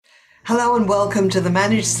Hello and welcome to the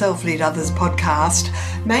Manage Self-Lead Others podcast,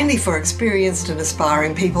 mainly for experienced and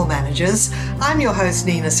aspiring people managers. I'm your host,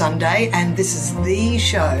 Nina Sunday, and this is the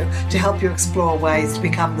show to help you explore ways to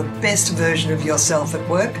become the best version of yourself at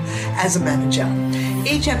work as a manager.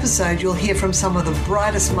 Each episode, you'll hear from some of the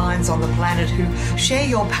brightest minds on the planet who share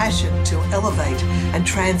your passion to elevate and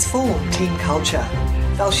transform team culture.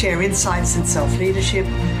 They'll share insights in self-leadership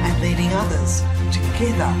and leading others.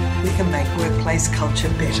 Together, we can make workplace culture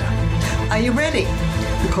better. Are you ready?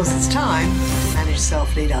 Because it's time to manage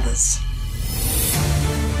self-lead others.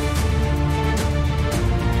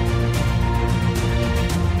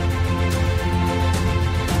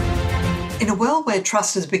 In a world where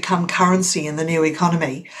trust has become currency in the new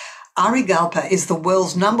economy, Ari Galper is the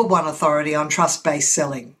world's #1 authority on trust-based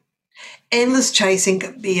selling. Endless chasing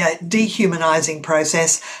can be a dehumanizing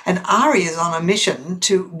process, and Ari is on a mission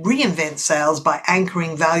to reinvent sales by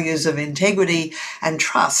anchoring values of integrity and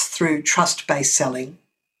trust through trust-based selling.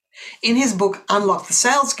 In his book, Unlock the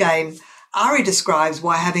Sales Game, Ari describes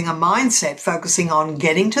why having a mindset focusing on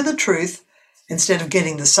getting to the truth instead of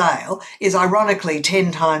getting the sale is ironically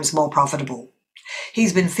 10 times more profitable.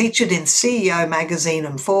 He's been featured in CEO Magazine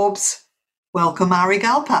and Forbes. Welcome, Ari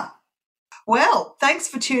Galper. Well, thanks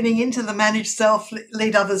for tuning into the Manage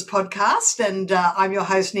Self-Lead Others podcast, and I'm your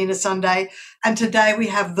host, Nina Sunday, and today we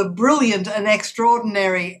have the brilliant and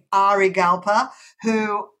extraordinary Ari Galper,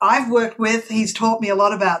 who I've worked with. He's taught me a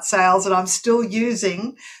lot about sales, and I'm still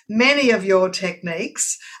using many of your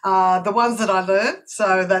techniques, the ones that I learned,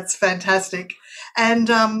 so that's fantastic. And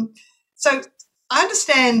so I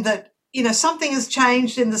understand that something has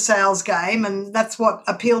changed in the sales game, and that's what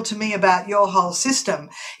appealed to me about your whole system,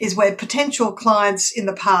 is where potential clients in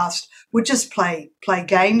the past would just play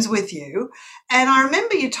games with you. And I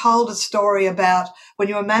remember you told a story about when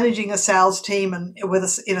you were managing a sales team and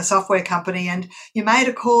in a software company, and you made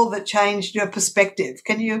a call that changed your perspective.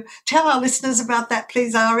 Can you tell our listeners about that,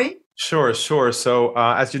 please, Ari? Sure. So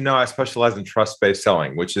as you know, I specialize in trust-based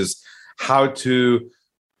selling, which is how to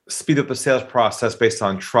speed up the sales process based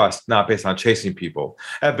on trust, not based on chasing people.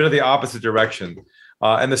 A bit of the opposite direction.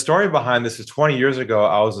 And the story behind this is 20 years ago,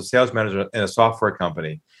 I was a sales manager in a software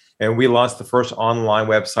company, and we launched the first online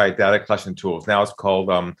website data collection tools. Now it's called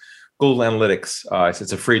Google Analytics.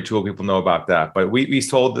 It's a free tool. People know about that. But we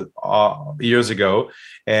sold it years ago,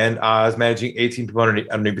 and I was managing 18 people underneath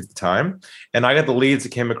at the time. And I got the leads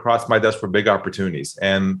that came across my desk for big opportunities.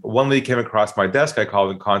 And one lead came across my desk. I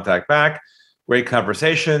called and contact back. Great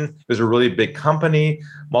conversation. It was a really big company,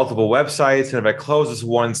 multiple websites. And if I close this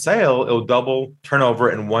one sale, it'll double turnover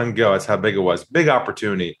in one go. That's how big it was. Big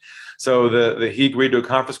opportunity. So he agreed to a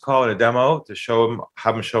conference call and a demo to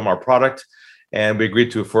have him show him our product. And we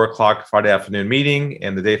agreed to a 4:00 Friday afternoon meeting.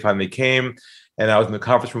 And the day finally came. And I was in the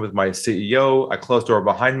conference room with my CEO. I closed the door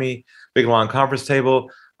behind me, big long conference table.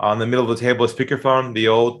 On the middle of the table, a speakerphone, the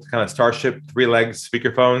old kind of Starship 3-legged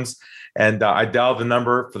speakerphones. And I dialed the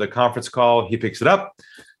number for the conference call. He picks it up.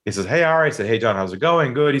 He says, "Hey, Ari." I said, "Hey, John, how's it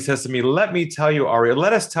going?" "Good." He says to me, "Let me tell you, Ari,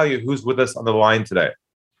 let us tell you who's with us on the line today."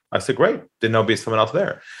 I said, "Great." Didn't know there'd be someone else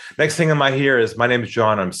there. Next thing in my ear is, "My name is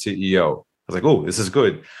John. I'm CEO." I was like, "Oh, this is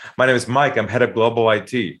good." "My name is Mike. I'm head of global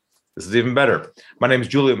IT." This is even better. "My name is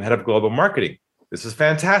Julie. I'm head of global marketing." This is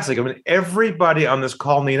fantastic. I mean, everybody on this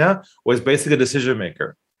call, Nina, was basically a decision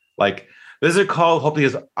maker. Like, this is a call, hopefully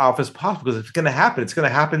as often as possible, because it's going to happen. It's going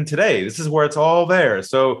to happen today. This is where it's all there.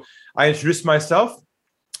 So I introduced myself,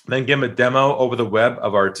 then give them a demo over the web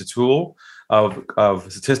of our tool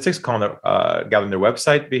of statistics, gathering their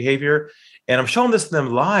website behavior. And I'm showing this to them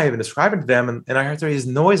live and describing to them. And I heard this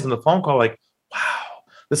noise on the phone call, like, "Wow,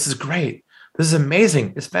 this is great. This is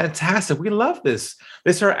amazing. It's fantastic. We love this."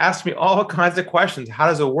 They started asking me all kinds of questions. How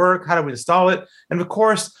does it work? How do we install it? And of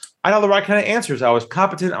course, I had all the right kind of answers. I was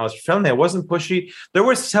competent. I was friendly. I wasn't pushy. There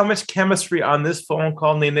was so much chemistry on this phone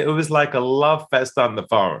call, Nina. It was like a love fest on the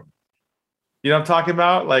phone. You know what I'm talking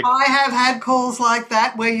about? Like, I have had calls like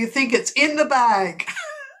that where you think it's in the bag.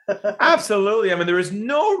 Absolutely. I mean, there was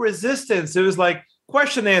no resistance. It was like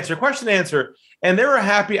question, answer. And they were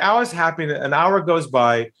happy. I was happy. An hour goes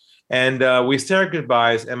by, and we say our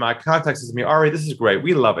goodbyes. And my contact says to me, "Ari, this is great.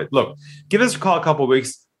 We love it. Look, give us a call a couple of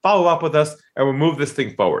weeks. Follow up with us, and we'll move this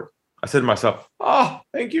thing forward." I said to myself, "Oh,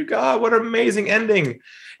 thank you, God. What an amazing ending."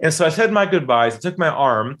 And so I said my goodbyes. I took my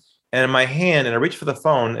arm and my hand, and I reached for the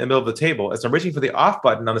phone in the middle of the table. As I'm reaching for the off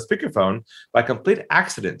button on the speakerphone, by complete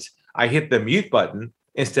accident, I hit the mute button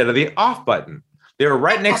instead of the off button. They were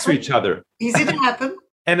right next to each other. Easy to happen.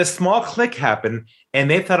 And a small click happened, and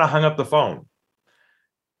they thought I hung up the phone.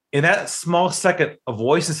 In that small second, a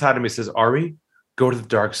voice inside of me says, "Ari, go to the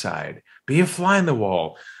dark side. Be a fly in the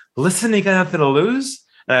wall. Listen, you got nothing to lose.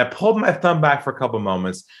 and I pulled my thumb back for a couple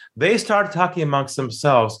moments, they started talking amongst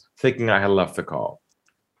themselves, thinking I had left the call.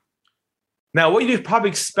 Now, what you probably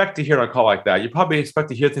expect to hear on a call like that, you probably expect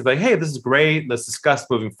to hear things like, hey, this is great. Let's discuss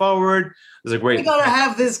moving forward. This is a great. We got to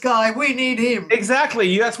have this guy. We need him.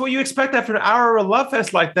 Exactly. That's what you expect after an hour of a love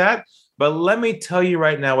fest like that. But let me tell you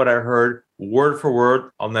right now what I heard word for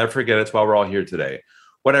word. I'll never forget it. It's why we're all here today.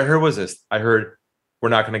 What I heard was this. I heard, we're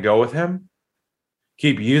not going to go with him.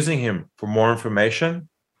 Keep using him for more information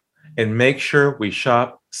and make sure we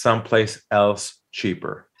shop someplace else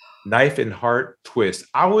cheaper. Knife and heart twist.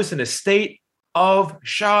 I was in a state of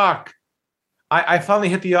shock. I finally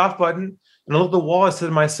hit the off button and I looked at the wall and said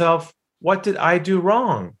to myself, what did I do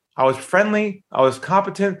wrong? I was friendly. I was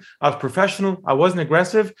competent. I was professional. I wasn't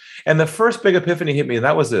aggressive. And the first big epiphany hit me, and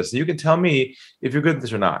that was this. You can tell me if you're good at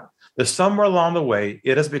this or not. That somewhere along the way,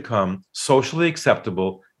 it has become socially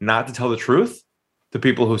acceptable not to tell the truth to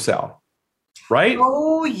people who sell. Right?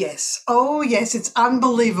 Oh, yes. Oh, yes. It's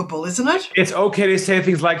unbelievable, isn't it? It's okay to say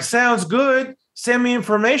things like, sounds good. Send me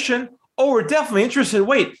information. Oh, we're definitely interested.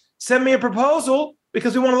 Wait, send me a proposal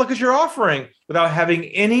because we want to look at your offering without having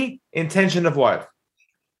any intention of what?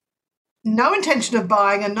 No intention of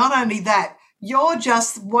buying. And not only that, you're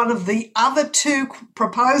just one of the other two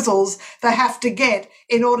proposals they have to get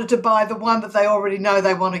in order to buy the one that they already know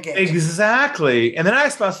they want to get. Exactly. And then I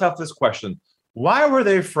asked myself this question. Why were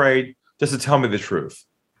they afraid just to tell me the truth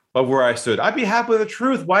of where I stood? I'd be happy with the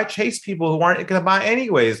truth. Why chase people who aren't going to buy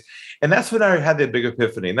anyways? And that's when I had the big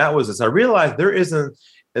epiphany. And that was this. I realized there isn't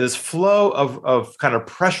this flow of kind of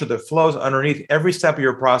pressure that flows underneath every step of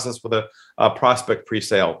your process with a prospect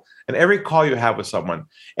pre-sale and every call you have with someone.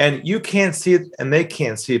 And you can't see it and they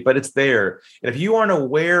can't see it, but it's there. And if you aren't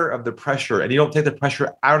aware of the pressure and you don't take the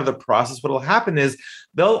pressure out of the process, what will happen is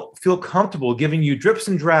they'll feel comfortable giving you drips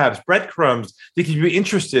and drabs, breadcrumbs to keep you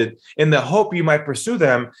interested in the hope you might pursue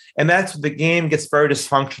them. And that's when the game gets very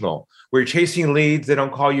dysfunctional, where you're chasing leads, they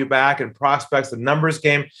don't call you back, and prospects, the numbers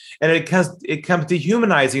game. And it comes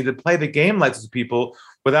dehumanizing to play the game like these people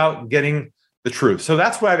without getting the truth. So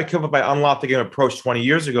that's why I came up with my Unlock the Game approach 20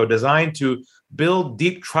 years ago, designed to build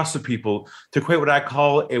deep trust with people, to create what I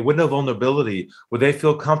call a window of vulnerability, where they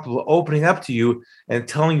feel comfortable opening up to you and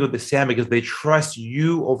telling you what they stand because they trust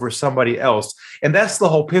you over somebody else. And that's the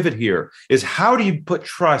whole pivot here, is how do you put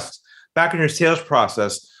trust back in your sales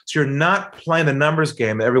process so you're not playing the numbers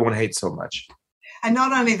game that everyone hates so much? And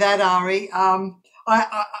not only that, Ari,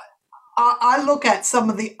 I look at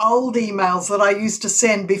some of the old emails that I used to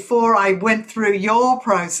send before I went through your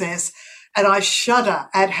process, and I shudder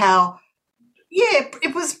at how,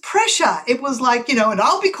 it was pressure. It was like, and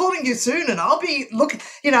I'll be calling you soon, and I'll be looking,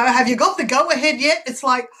 have you got the go-ahead yet? It's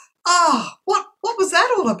like, what was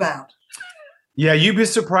that all about? Yeah, you'd be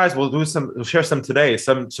surprised. We'll share some today,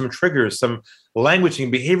 some triggers, some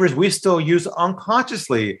languaging behaviors we still use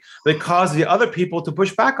unconsciously that cause the other people to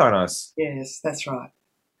push back on us. Yes, that's right.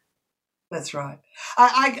 That's right.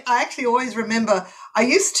 I actually always remember, I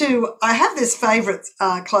have this favorite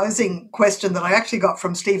closing question that I actually got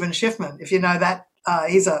from Stephen Schiffman. If you know that,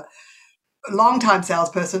 he's a longtime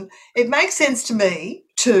salesperson. It makes sense to me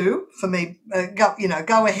too,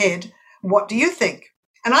 go ahead. What do you think?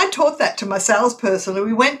 And I taught that to my salesperson, and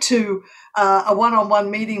we went to a one-on-one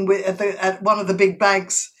meeting at one of the big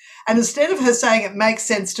banks. And instead of her saying, it makes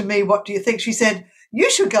sense to me, what do you think? She said, you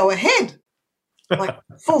should go ahead. Like,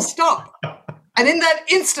 full stop. And in that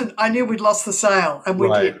instant, I knew we'd lost the sale, and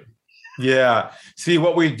we did. Yeah. See,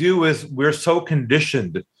 what we do is we're so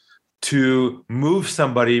conditioned to move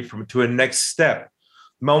somebody to a next step.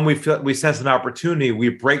 The moment we sense an opportunity, we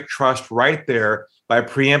break trust right there by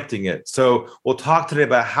preempting it. So we'll talk today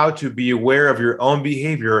about how to be aware of your own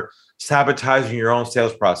behavior, sabotaging your own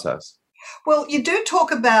sales process. Well, you do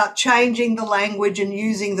talk about changing the language and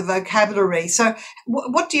using the vocabulary. So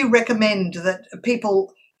what do you recommend that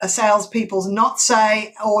salespeople not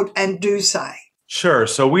say and do say? Sure.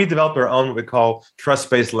 So we developed our own what we call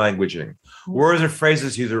trust-based languaging. Words and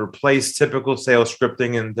phrases used to replace typical sales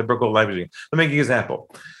scripting and typical languaging. Let me give you an example.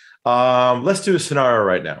 Let's do a scenario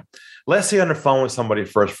right now. Let's say on the phone with somebody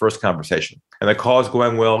first conversation, and the call is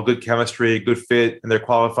going well, good chemistry, good fit, and they're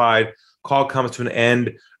qualified. Call comes to an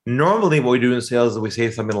end. Normally, what we do in sales is we say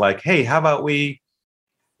something like, hey, how about we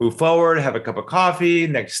move forward, have a cup of coffee,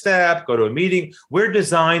 next step, go to a meeting. We're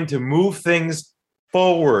designed to move things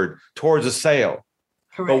forward towards a sale.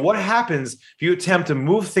 Correct. But what happens if you attempt to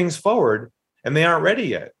move things forward and they aren't ready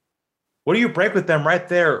yet? What do you break with them right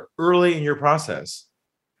there early in your process?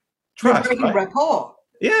 Trust. You're breaking rapport.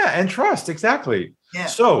 Yeah, and trust, exactly. Yeah.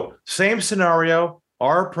 So same scenario,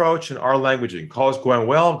 our approach and our languaging. Call is going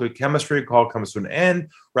well, good chemistry, call comes to an end.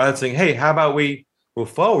 Rather than saying, hey, how about we move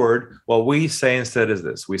forward, what we say instead is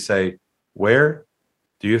this. We say, where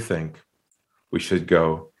do you think we should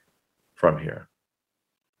go from here?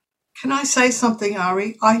 Can I say something,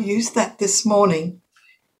 Ari? I used that this morning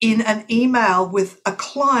in an email with a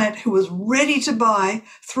client who was ready to buy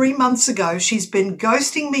 3 months ago. She's been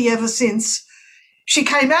ghosting me ever since. She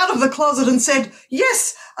came out of the closet and said,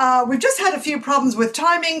 yes, we've just had a few problems with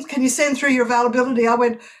timing. Can you send through your availability? I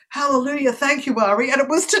went, hallelujah, thank you, Ari. And it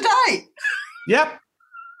was today. Yep.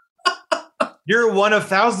 You're one of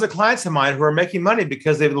thousands of clients of mine who are making money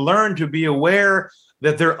because they've learned to be aware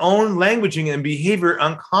that their own languaging and behavior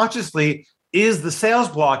unconsciously is the sales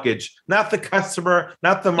blockage, not the customer,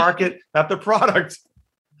 not the market, not the product.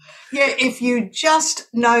 Yeah, if you just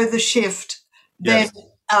know the shift, then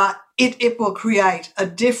it will create a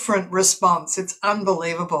different response. It's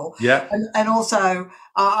unbelievable. Yeah. And also,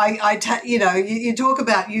 you talk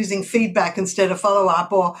about using feedback instead of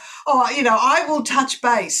follow-up, or I will touch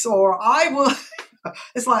base, or I will.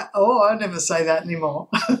 It's like, I never say that anymore.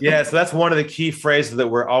 Yeah, so that's one of the key phrases that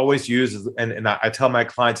we're always used, and I tell my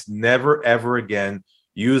clients never, ever again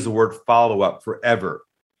use the word follow-up forever,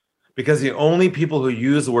 because the only people who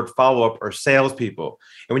use the word follow-up are salespeople.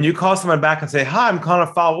 And when you call someone back and say, hi, I'm calling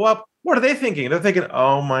to follow up, what are they thinking? They're thinking,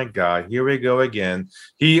 oh my God, here we go again.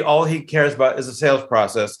 All he cares about is the sales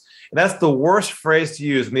process. And that's the worst phrase to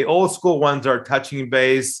use. And the old school ones are touching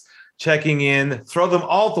base, checking in, throw them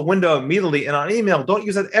all out the window immediately. And on email, don't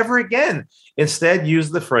use that ever again. Instead, use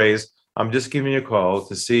the phrase, I'm just giving you a call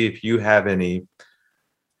to see if you have any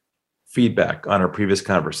feedback on our previous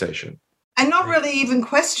conversation. And not really even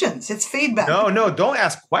questions. It's feedback. No, don't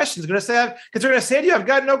ask questions. Because they're going to say to you, I've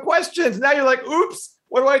got no questions. Now you're like, oops,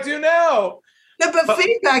 what do I do now? No, but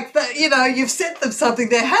feedback, you've sent them something.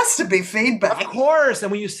 There has to be feedback. Of course.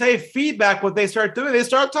 And when you say feedback, what they start doing, they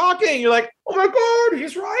start talking. You're like, oh my God,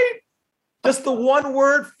 he's right. Just the one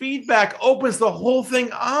word feedback opens the whole thing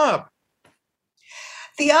up.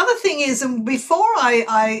 The other thing is, and before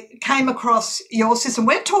I came across your system,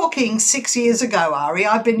 we're talking 6 years ago, Ari.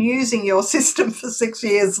 I've been using your system for 6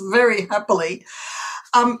 years very happily.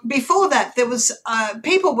 Before that, there was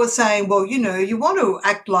people were saying, well, you want to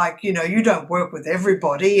act like, you don't work with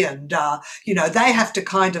everybody, and, they have to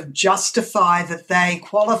kind of justify that they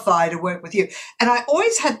qualify to work with you. And I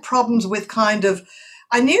always had problems with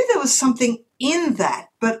I knew there was something in that,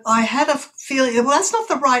 but I had a feeling, well, that's not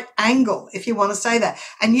the right angle, if you want to say that.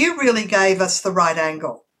 And you really gave us the right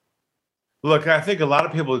angle. Look, I think a lot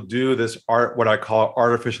of people do this what I call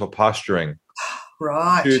artificial posturing.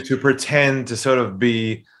 Right. To pretend to sort of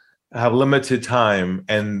have limited time,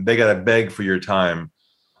 and they got to beg for your time.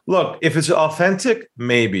 Look, if it's authentic,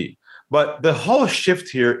 maybe. But the whole shift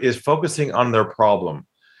here is focusing on their problem.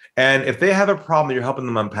 And if they have a problem, you're helping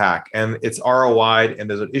them unpack, and it's ROI, and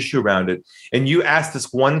there's an issue around it, and you ask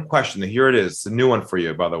this one question, and here it is, it's a new one for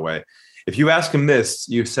you, by the way. If you ask them this,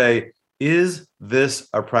 you say, is this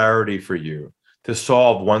a priority for you to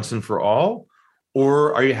solve once and for all?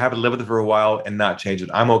 Or are you happy to live with it for a while and not change it?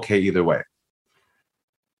 I'm okay either way.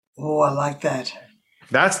 Oh, I like that.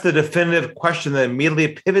 That's the definitive question that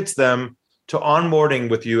immediately pivots them to onboarding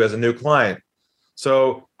with you as a new client.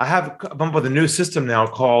 So I have come up with a new system now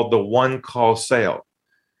called the One Call Sale.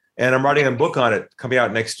 And I'm writing a book on it coming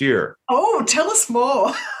out next year. Oh, tell us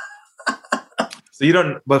more.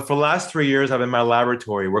 But for the last 3 years, I've been in my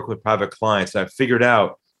laboratory working with private clients. I've figured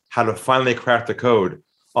out how to finally crack the code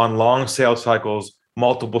on long sales cycles,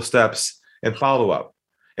 multiple steps, and follow-up.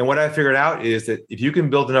 And what I figured out is that if you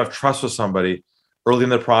can build enough trust with somebody early in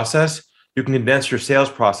the process, you can condense your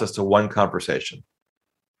sales process to one conversation.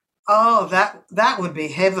 Oh, that would be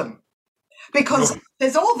heaven. Because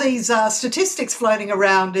there's all these statistics floating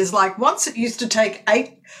around. Is like once it used to take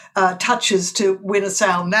 8 touches to win a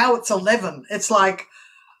sale, now it's 11. It's like,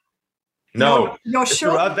 no, you're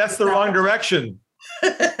sure that's the wrong direction.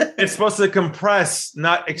 It's supposed to compress,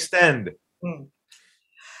 not extend. Mm.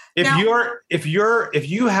 If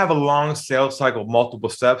you have a long sales cycle, multiple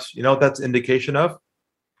steps, you know what that's indication of?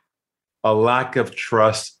 A lack of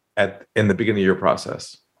trust in the beginning of your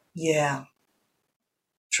process. Yeah,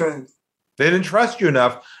 true. They didn't trust you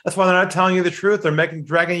enough. That's why they're not telling you the truth. They're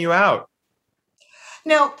dragging you out.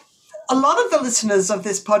 Now, a lot of the listeners of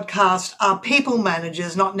this podcast are people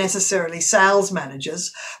managers, not necessarily sales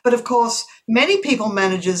managers. But of course, many people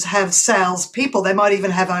managers have sales people. They might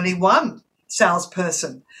even have only one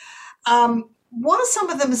salesperson. What are some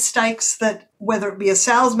of the mistakes that, whether it be a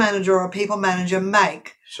sales manager or a people manager,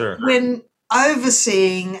 make when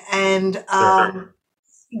overseeing and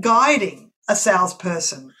guiding a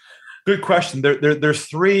salesperson? Good question. There's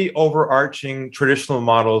three overarching traditional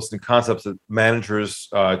models and concepts that managers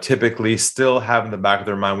typically still have in the back of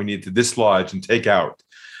their mind we need to dislodge and take out.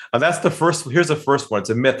 And that's the first. Here's the first one. It's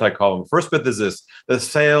a myth, I call them. The first myth is this: the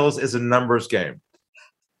sales is a numbers game.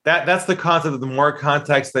 That's the concept that the more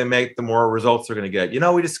contacts they make, the more results they're going to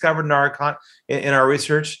get. We discovered in our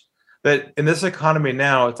research that in this economy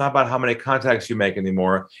now, it's not about how many contacts you make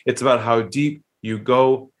anymore. It's about how deep you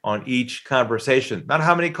go on each conversation, not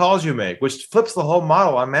how many calls you make, which flips the whole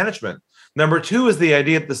model on management. Number two is the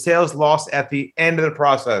idea that the sales lost at the end of the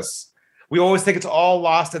process. We always think it's all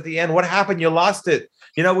lost at the end. What happened? You lost it.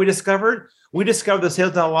 We discovered the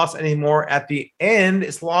sales not lost anymore at the end.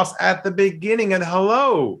 It's lost at the beginning. And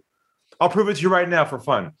hello, I'll prove it to you right now for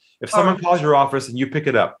fun. If someone calls your office and you pick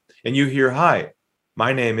it up and you hear, "Hi,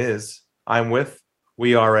 my name is, I'm with,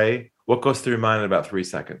 we are a," what goes through your mind in about 3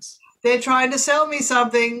 seconds? They're trying to sell me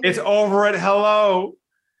something. It's over at hello.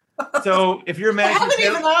 So if you're managing, they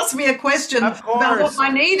haven't even asked me a question about what my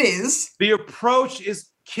need is. The approach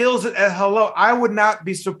kills it at hello. I would not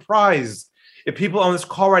be surprised if people on this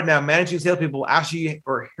call right now, managing salespeople, actually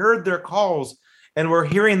heard their calls and were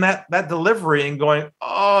hearing that delivery and going,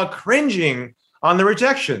 cringing on the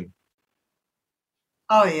rejection.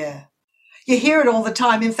 Oh yeah. You hear it all the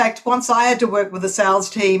time. In fact, once I had to work with a sales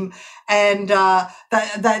team, and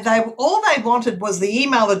they all they wanted was the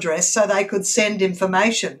email address so they could send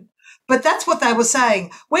information. But that's what they were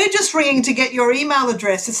saying. "We're just ringing to get your email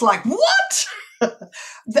address." It's like, what?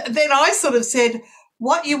 Then I sort of said,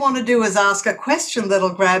 what you want to do is ask a question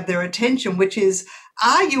that'll grab their attention, which is,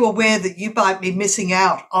 are you aware that you might be missing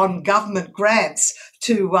out on government grants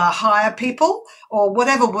to hire people, or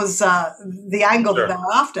whatever was the angle that they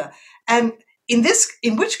were after? And in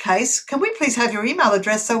which case, can we please have your email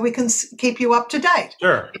address so we can keep you up to date?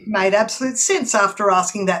 Sure. It made absolute sense after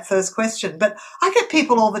asking that first question. But I get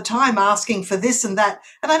people all the time asking for this and that,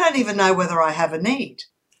 and I don't even know whether I have a need.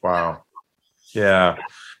 Wow. Yeah.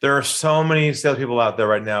 There are so many salespeople out there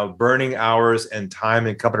right now burning hours and time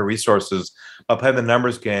and company resources by playing the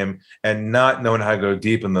numbers game and not knowing how to go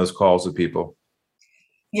deep in those calls with people.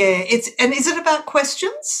 Yeah. Is it about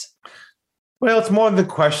questions? Well, it's more than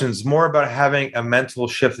questions, more about having a mental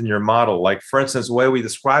shift in your model. Like, for instance, the way we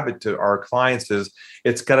describe it to our clients is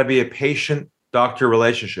it's got to be a patient-doctor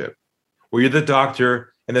relationship where you're the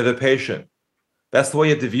doctor and they're the patient. That's the way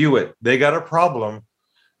you have to view it. They got a problem.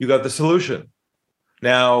 You got the solution.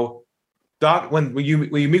 Now, when you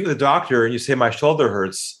meet with a doctor and you say, "My shoulder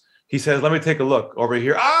hurts," he says, "Let me take a look over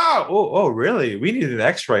here." Oh, really? We need an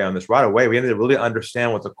x-ray on this right away. We need to really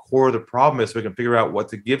understand what the core of the problem is so we can figure out what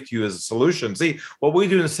to give to you as a solution. See, what we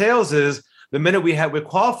do in sales is the minute we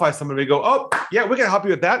qualify someone, we go, "Oh, yeah, we can help you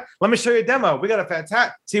with that. Let me show you a demo. We got a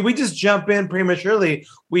fantastic." See, we just jump in prematurely.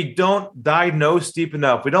 We don't diagnose deep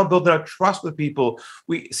enough. We don't build enough trust with people.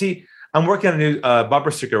 I'm working on a new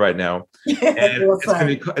bumper sticker right now, and it's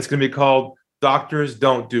going to be called "Doctors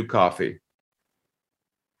Don't Do Coffee."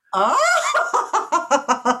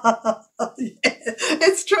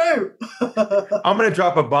 It's true. I'm going to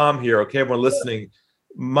drop a bomb here, okay? Everyone listening.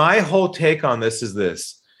 My whole take on this is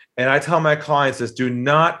this, and I tell my clients this: do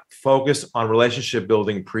not focus on relationship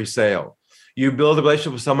building pre-sale. You build a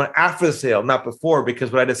relationship with someone after the sale, not before,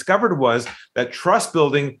 because what I discovered was that trust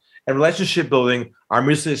building and relationship building are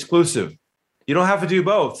mutually exclusive. You don't have to do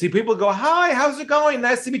both. See, people go, "Hi, how's it going?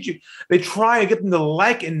 Nice to meet you." They try and get them to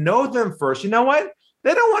like and know them first. You know what?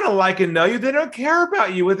 They don't want to like and know you. They don't care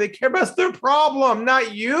about you. What they care about is their problem,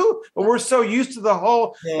 not you. But we're so used to the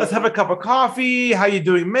whole, let's have a cup of coffee. How you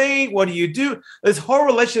doing, mate? What do you do? This whole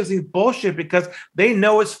relationship is bullshit because they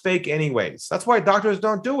know it's fake anyways. That's why doctors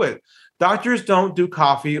don't do it. Doctors don't do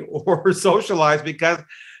coffee or socialize because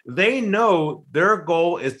they know their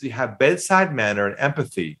goal is to have bedside manner and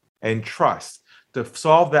empathy and trust to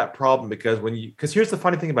solve that problem. Because here's the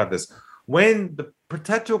funny thing about this. When the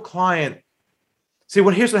potential client,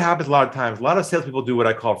 here's what happens a lot of times. A lot of salespeople do what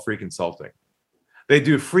I call free consulting. They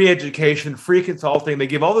do free education, free consulting. They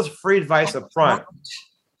give all this free advice up front.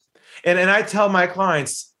 And I tell my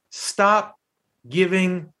clients, stop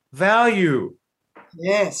giving value.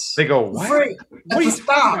 Yes. They go, "What? Free. What are you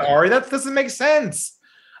talking about, Ari? That doesn't make sense."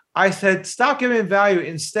 I said, stop giving value.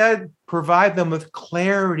 Instead, provide them with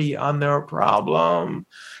clarity on their problem.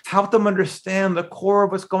 Help them understand the core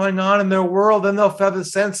of what's going on in their world. And they'll have the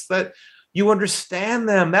sense that you understand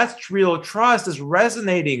them. That's real trust, is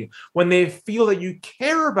resonating when they feel that you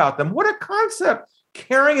care about them. What a concept.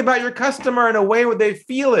 Caring about your customer in a way where they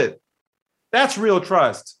feel it. That's real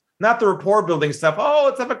trust, not the rapport building stuff. "Oh,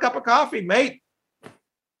 let's have a cup of coffee, mate."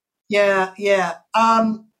 Yeah.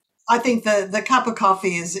 I think the cup of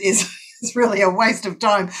coffee is It's really a waste of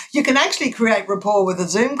time. You can actually create rapport with a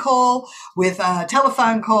Zoom call, with a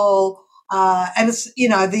telephone call, and it's,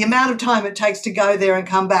 the amount of time it takes to go there and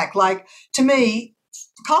come back. Like, to me,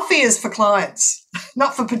 coffee is for clients,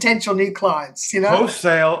 not for potential new clients, Post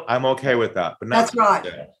sale, I'm okay with that, but not That's right.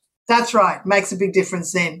 sale. That's right. Makes a big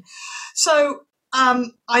difference then. So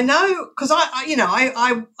I know, because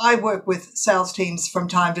I work with sales teams from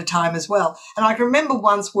time to time as well. And I can remember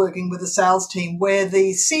once working with a sales team where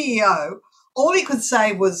the CEO, all he could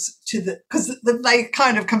say was because they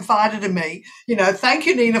kind of confided in me, thank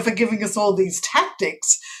you, Nina, for giving us all these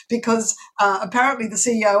tactics, because apparently the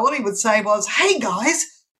CEO, all he would say was, hey guys,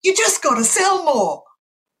 you just got to sell more,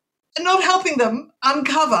 and not helping them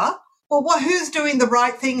uncover, well, who's doing the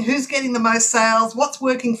right thing? Who's getting the most sales? What's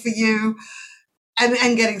working for you?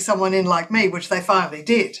 And getting someone in like me, which they finally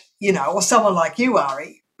did, or someone like you,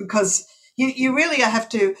 Ari, because you really have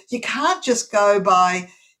to, you can't just go by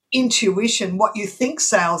intuition, what you think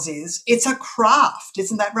sales is. It's a craft.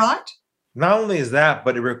 Isn't that right? Not only is that,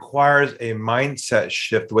 but it requires a mindset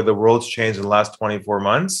shift. The way the world's changed in the last 24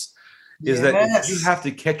 months is that you have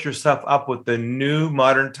to catch yourself up with the new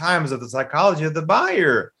modern times of the psychology of the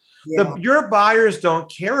buyer. Yeah. Your buyers don't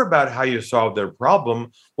care about how you solve their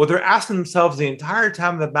problem. What they're asking themselves the entire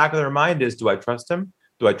time in the back of their mind is, do I trust him?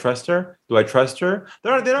 Do I trust her? Do I trust her?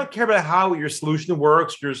 They don't care about how your solution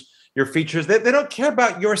works, your features. They don't care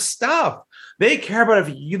about your stuff. They care about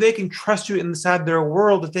if they can trust you inside their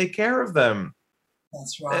world to take care of them.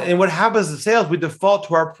 That's right. And what happens in sales, we default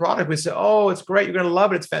to our product. We say, oh, it's great. You're going to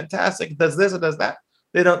love it. It's fantastic. It does this, it does that.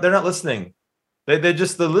 They're not listening. They're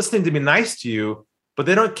listening to be nice to you, but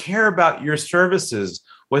they don't care about your services.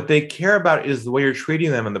 What they care about is the way you're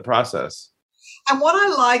treating them in the process. And what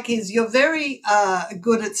I like is you're very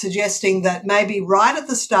good at suggesting that maybe right at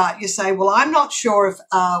the start you say, well, I'm not sure if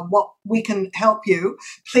what we can help you.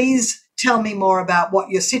 Please tell me more about what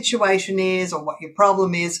your situation is or what your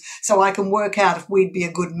problem is so I can work out if we'd be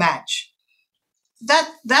a good match.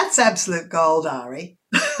 That's absolute gold, Ari.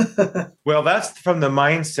 Well, that's from the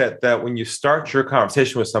mindset that when you start your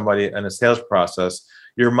conversation with somebody in a sales process,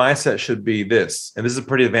 your mindset should be this. And this is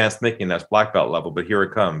pretty advanced thinking. That's black belt level, but here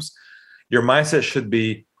it comes. Your mindset should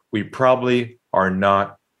be, we probably are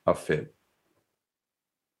not a fit.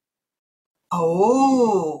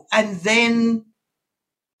 Oh, and then?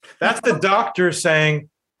 That's the doctor saying,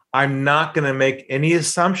 I'm not going to make any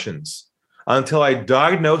assumptions until I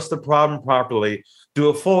diagnose the problem properly, do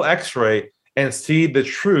a full x-ray, and see the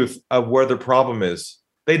truth of where the problem is.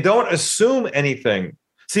 They don't assume anything.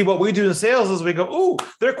 See, what we do in sales is we go, ooh,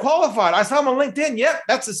 they're qualified. I saw them on LinkedIn. Yep,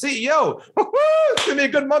 that's the CEO. It's going to be a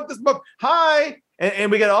good month this month. Hi.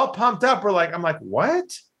 And we get all pumped up. I'm like, what?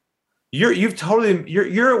 You're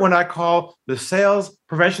what I call the sales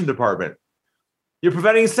prevention department. You're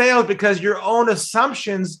preventing sales because your own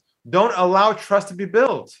assumptions don't allow trust to be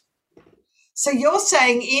built. So you're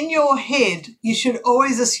saying in your head, you should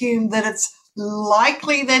always assume that it's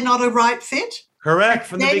likely they're not a right fit? Correct,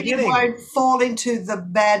 from the beginning. You won't fall into the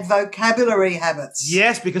bad vocabulary habits.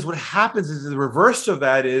 Yes, because what happens is the reverse of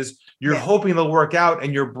that is you're hoping they'll work out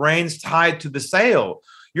and your brain's tied to the sale.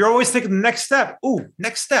 You're always thinking the next step. Ooh,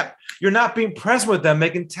 next step. You're not being present with them. They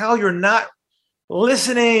can tell you're not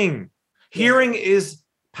listening. Hearing is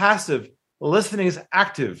passive. Listening is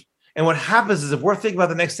active. And what happens is if we're thinking about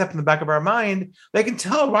the next step in the back of our mind, they can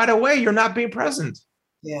tell right away you're not being present.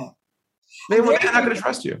 Yeah. They're not going to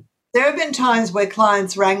trust you. There have been times where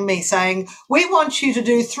clients rang me saying, we want you to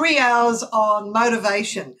do 3 hours on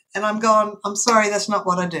motivation. And I'm going, I'm sorry, that's not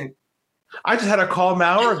what I do. I just had a call an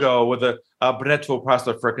hour ago with a potential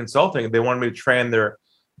prospect for consulting. They wanted me to train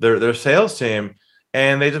their sales team.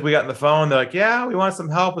 And we got on the phone. They're like, yeah, we want some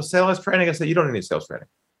help with sales training. I said, you don't need sales training.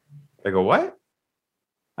 They go, what?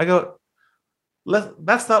 I go,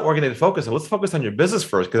 that's not what we're going to focus on. Let's focus on your business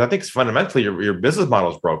first, because I think fundamentally your business model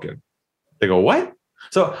is broken. They go, what?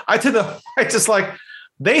 So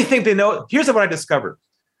they think they know. Here's what I discovered.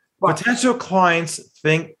 Wow. Potential clients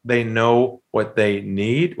think they know what they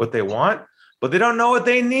need, what they want, but they don't know what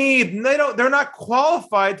they need. And they're not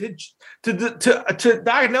qualified to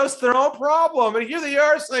diagnose their own problem. And here they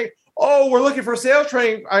are saying, oh, we're looking for sales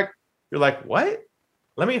training. You're like, what?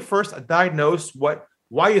 Let me first diagnose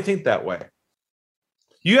why you think that way.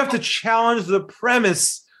 You have to challenge the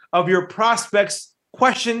premise of your prospect's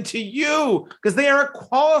question to you, because they aren't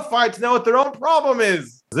qualified to know what their own problem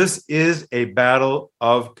is. This is a battle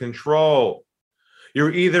of control.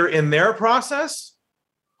 You're either in their process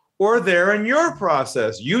or they're in your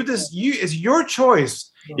process. It's your choice.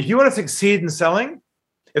 If you want to succeed in selling,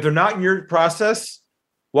 if they're not in your process,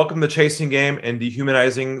 welcome to the chasing game and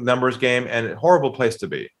dehumanizing numbers game, and a horrible place to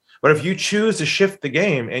be. But if you choose to shift the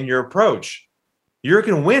game and your approach, you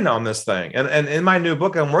can win on this thing. And in my new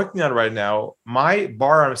book I'm working on right now, my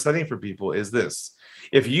bar I'm setting for people is this.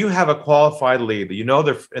 If you have a qualified lead that you know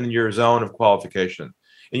they're in your zone of qualification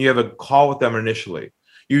and you have a call with them initially,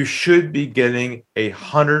 you should be getting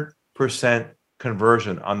 100%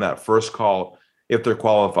 conversion on that first call if they're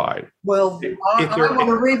qualified. Well, I want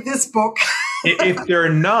to read this book. If they're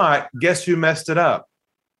not, guess who messed it up?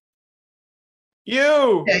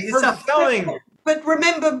 You. Yeah, selling. But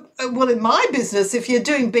remember, well, in my business, if you're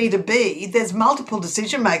doing B2B, there's multiple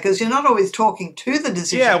decision makers. You're not always talking to the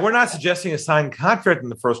decision maker. Yeah, we're not suggesting a signed contract in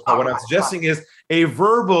the first call. What I'm suggesting is a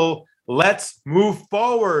verbal, let's move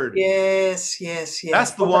forward. Yes.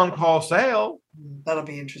 That's the one-call sale. That'll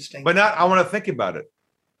be interesting. But I want to think about it.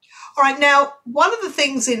 All right. Now, one of the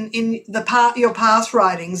things in your past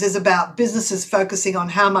writings is about businesses focusing on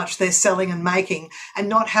how much they're selling and making and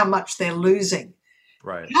not how much they're losing.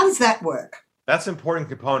 Right. How does that work? That's an important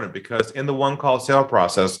component because in the one-call sale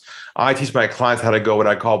process, I teach my clients how to go what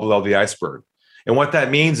I call below the iceberg. And what that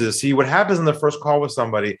means is, see, what happens in the first call with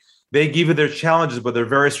somebody, they give you their challenges, but they're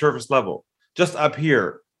very surface level, just up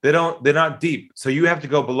here. They're not deep. So you have to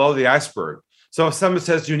go below the iceberg. So if somebody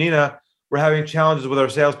says to you, Nina, we're having challenges with our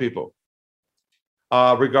salespeople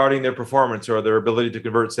regarding their performance or their ability to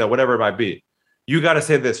convert sale, whatever it might be, you got to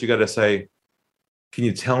say this. You got to say, can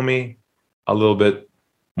you tell me a little bit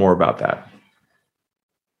more about that?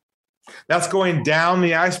 That's going down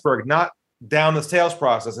the iceberg, not down the sales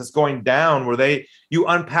process. It's going down where you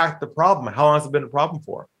unpack the problem. How long has it been a problem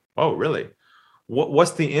for? Oh, really?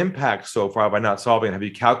 What's the impact so far by not solving it? Have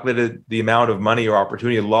you calculated the amount of money or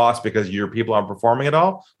opportunity lost because your people aren't performing at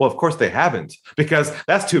all? Well, of course they haven't, because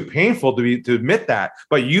that's too painful to admit that.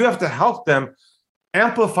 But you have to help them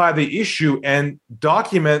amplify the issue and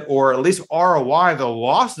document, or at least ROI, the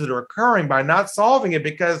losses that are occurring by not solving it,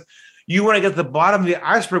 because you want to get to the bottom of the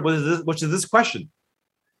iceberg, which is this question.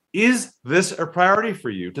 Is this a priority for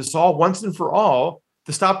you to solve once and for all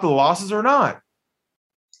to stop the losses or not?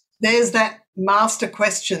 There's that master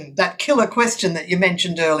question, that killer question that you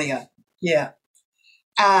mentioned earlier. Yeah.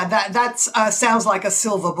 That sounds like a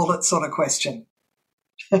silver bullet sort of question.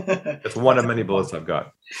 It's one of many bullets I've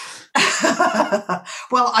got.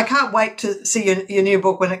 Well, I can't wait to see your new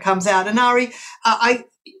book when it comes out. And Ari,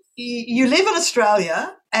 you live in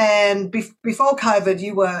Australia, and before COVID,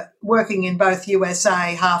 you were working in both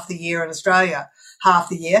USA half the year and Australia half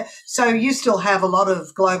the year. So you still have a lot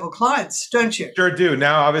of global clients, don't you? Sure do.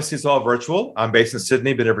 Now, obviously, it's all virtual. I'm based in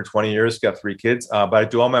Sydney, been here for 20 years, got 3 kids, but I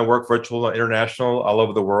do all my work virtual, international, all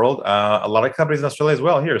over the world. A lot of companies in Australia as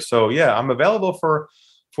well here. So yeah, I'm available for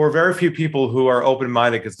very few people who are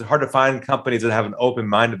open-minded, because it's hard to find companies that have an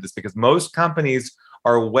open-mindedness, because most companies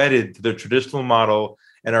are wedded to their traditional model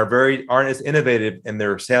and aren't as innovative in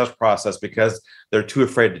their sales process because they're too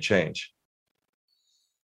afraid to change.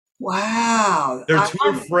 Wow. They're too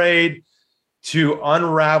afraid to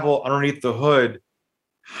unravel underneath the hood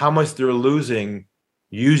how much they're losing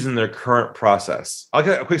using their current process. I'll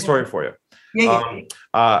get a quick story for you. Yeah.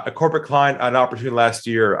 A corporate client, an opportunity last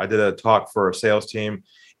year, I did a talk for a sales team,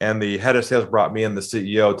 and the head of sales brought me and the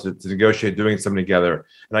CEO to negotiate doing something together.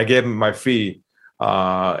 And I gave him my fee,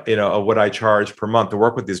 of what I charge per month to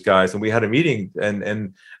work with these guys. And we had a meeting,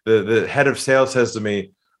 and the head of sales says to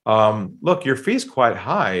me, look, your fee is quite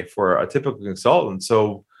high for a typical consultant.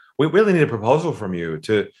 So we really need a proposal from you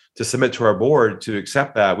to submit to our board to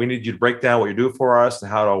accept that. We need you to break down what you do for us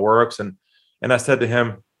and how it all works. And I said to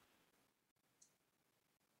him,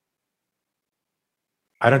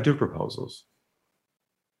 I don't do proposals.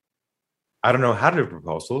 I don't know how to do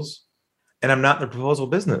proposals, and I'm not in the proposal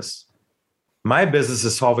business. My business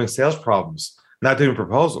is solving sales problems, not doing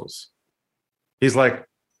proposals. He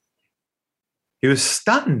was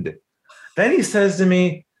stunned. Then he says to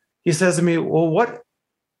me, well,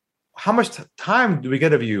 how much time do we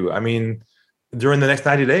get of you? I mean, during the next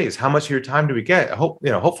 90 days, how much of your time do we get?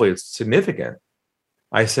 Hopefully it's significant.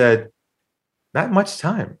 I said, not much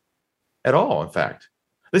time at all. In fact,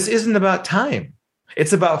 this isn't about time.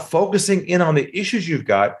 It's about focusing in on the issues you've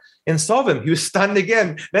got and solve them. He was stunned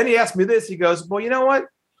again. Then he asked me this. He goes, well, you know what?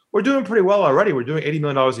 We're doing pretty well already. We're doing $80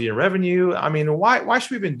 million a year in revenue. I mean, why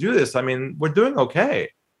should we even do this? I mean, we're doing okay.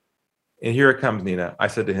 And here it comes, Nina. I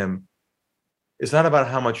said to him, it's not about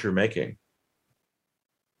how much you're making.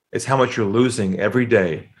 It's how much you're losing every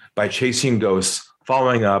day by chasing ghosts,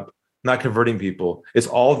 following up, not converting people. It's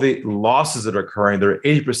all the losses that are occurring. They're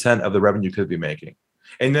 80% of the revenue you could be making.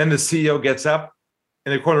 And then the CEO gets up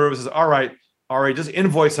in the corner of the room and says, all right, just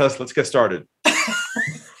invoice us. Let's get started.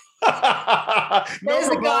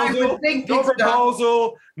 No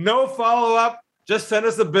proposal, no follow-up, Just send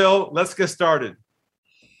us a bill. Let's get started.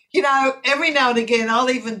 You know, every now and again, I'll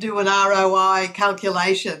even do an ROI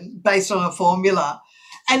calculation based on a formula.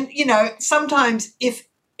 And, you know, sometimes if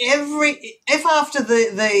after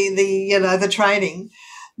the training,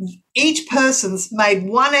 each person's made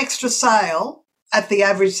one extra sale at the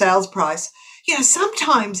average sales price, you know,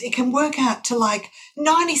 sometimes it can work out to like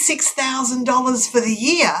 $96,000 for the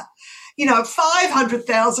year, you know,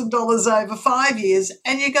 $500,000 over 5 years.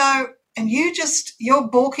 And you go, and you're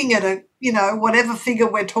balking at a, you know, whatever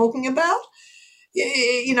figure we're talking about.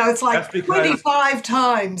 You know, it's like 25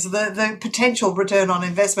 times the potential return on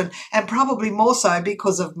investment, and probably more so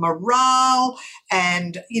because of morale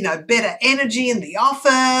and, you know, better energy in the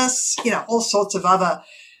office, you know, all sorts of other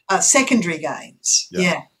secondary gains.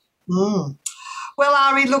 Yeah. Mm. Well,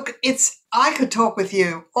 Ari, look, I could talk with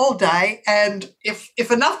you all day, and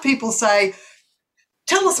if enough people say,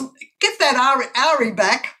 tell us, get that Ari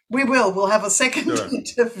back, we will. We'll have a second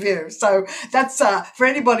interview. So that's for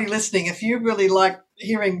anybody listening. If you really like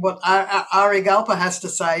hearing what Ari Galper has to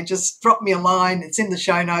say, just drop me a line. It's in the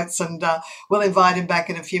show notes, and we'll invite him back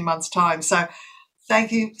in a few months' time. So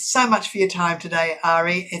thank you so much for your time today,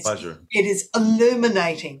 Ari. It's pleasure. It is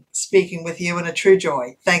illuminating speaking with you, and a true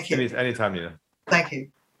joy. Thank you. Anytime, Nina. Thank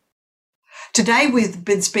you. Today we've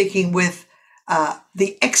been speaking with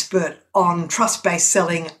the expert on trust-based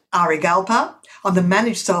selling, Ari Galper, on the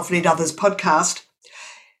Manage Self-Lead Others podcast.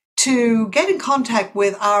 To get in contact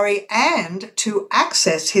with Ari and to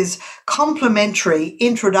access his complimentary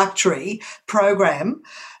introductory program,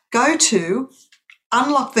 go to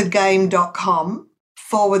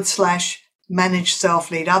unlockthegame.com/Manage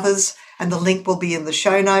Self-Lead Others, and the link will be in the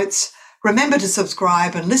show notes. Remember to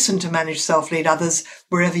subscribe and listen to Manage Self-Lead Others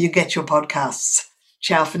wherever you get your podcasts.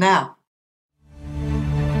 Ciao for now.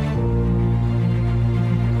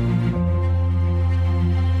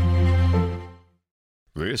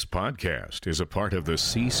 This podcast is a part of the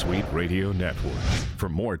C-Suite Radio Network. For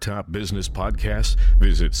more top business podcasts,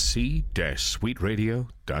 visit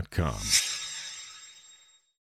c-suiteradio.com.